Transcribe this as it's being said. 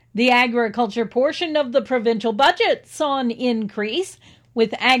The agriculture portion of the provincial budget saw an increase,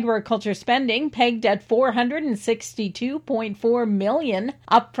 with agriculture spending pegged at $462.4 million,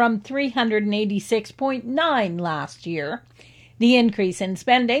 up from $386.9 million last year. The increase in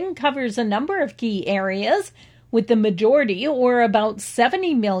spending covers a number of key areas, with the majority, or about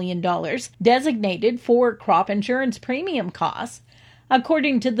 $70 million, designated for crop insurance premium costs.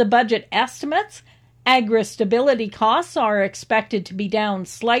 According to the budget estimates, agri-stability costs are expected to be down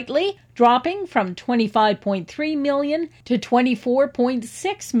slightly, dropping from $25.3 million to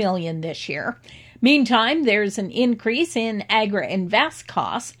 $24.6 million this year. Meantime, there's an increase in agri-invest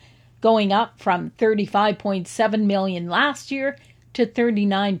costs, going up from $35.7 million last year to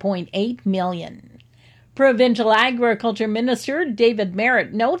 $39.8 million. Provincial Agriculture Minister David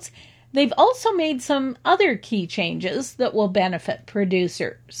Marit notes they've also made some other key changes that will benefit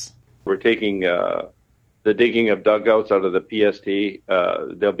producers. We're taking the digging of dugouts out of the PST.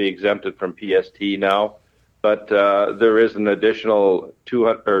 They'll be exempted from PST now, but there is an additional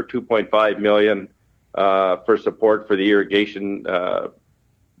 $2.5 million for support for the irrigation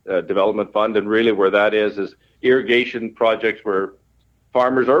development fund, and really where that is irrigation projects where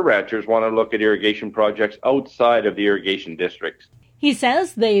farmers or ranchers want to look at irrigation projects outside of the irrigation districts. He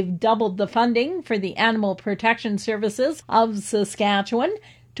says they've doubled the funding for the Animal Protection Services of Saskatchewan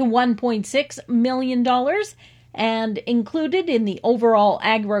to $1.6 million, and included in the overall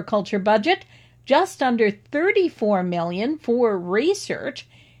agriculture budget just under $34 million for research.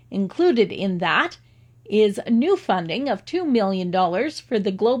 Included in that is new funding of $2 million for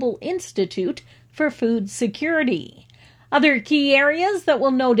the Global Institute for Food Security. Other key areas that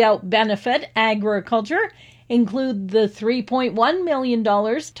will no doubt benefit agriculture include the $3.1 million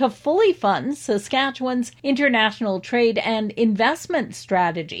to fully fund Saskatchewan's international trade and investment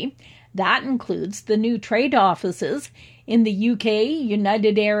strategy. That includes the new trade offices in the UK,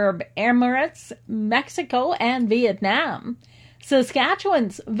 United Arab Emirates, Mexico, and Vietnam.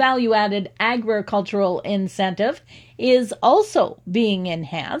 Saskatchewan's value-added agricultural incentive is also being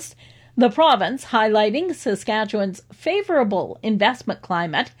enhanced, the province highlighting Saskatchewan's favorable investment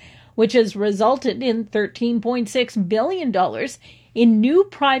climate, which has resulted in $13.6 billion in new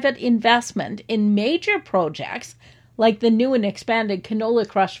private investment in major projects like the new and expanded canola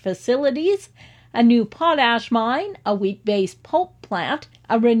crush facilities, a new potash mine, a wheat-based pulp plant,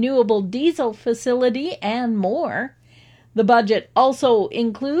 a renewable diesel facility, and more. The budget also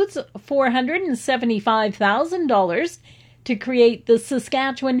includes $475,000 to create the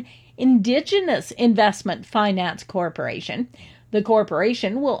Saskatchewan Indigenous Investment Finance Corporation. The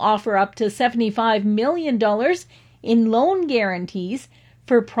corporation will offer up to $75 million in loan guarantees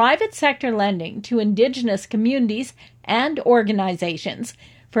for private sector lending to Indigenous communities and organizations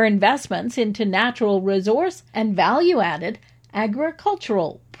for investments into natural resource and value-added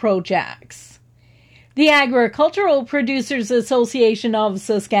agricultural projects. The Agricultural Producers Association of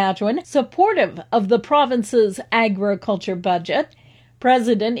Saskatchewan, supportive of the province's agriculture budget.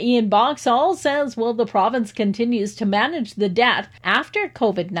 President Ian Boxall says while the province continues to manage the debt after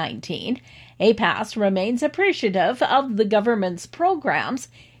COVID-19, APAS remains appreciative of the government's programs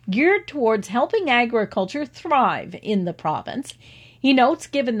geared towards helping agriculture thrive in the province. He notes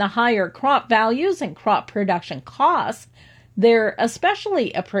given the higher crop values and crop production costs, they're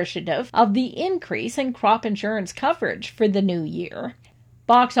especially appreciative of the increase in crop insurance coverage for the new year.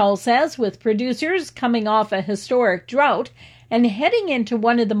 Boxall says with producers coming off a historic drought and heading into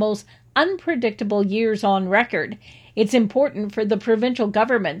one of the most unpredictable years on record, it's important for the provincial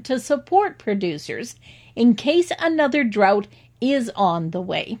government to support producers in case another drought is on the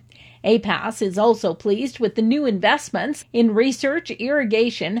way. APAS is also pleased with the new investments in research,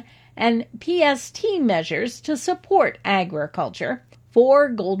 irrigation, and PST measures to support agriculture. For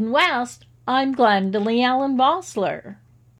Golden West, I'm Glendalee Allen Vossler.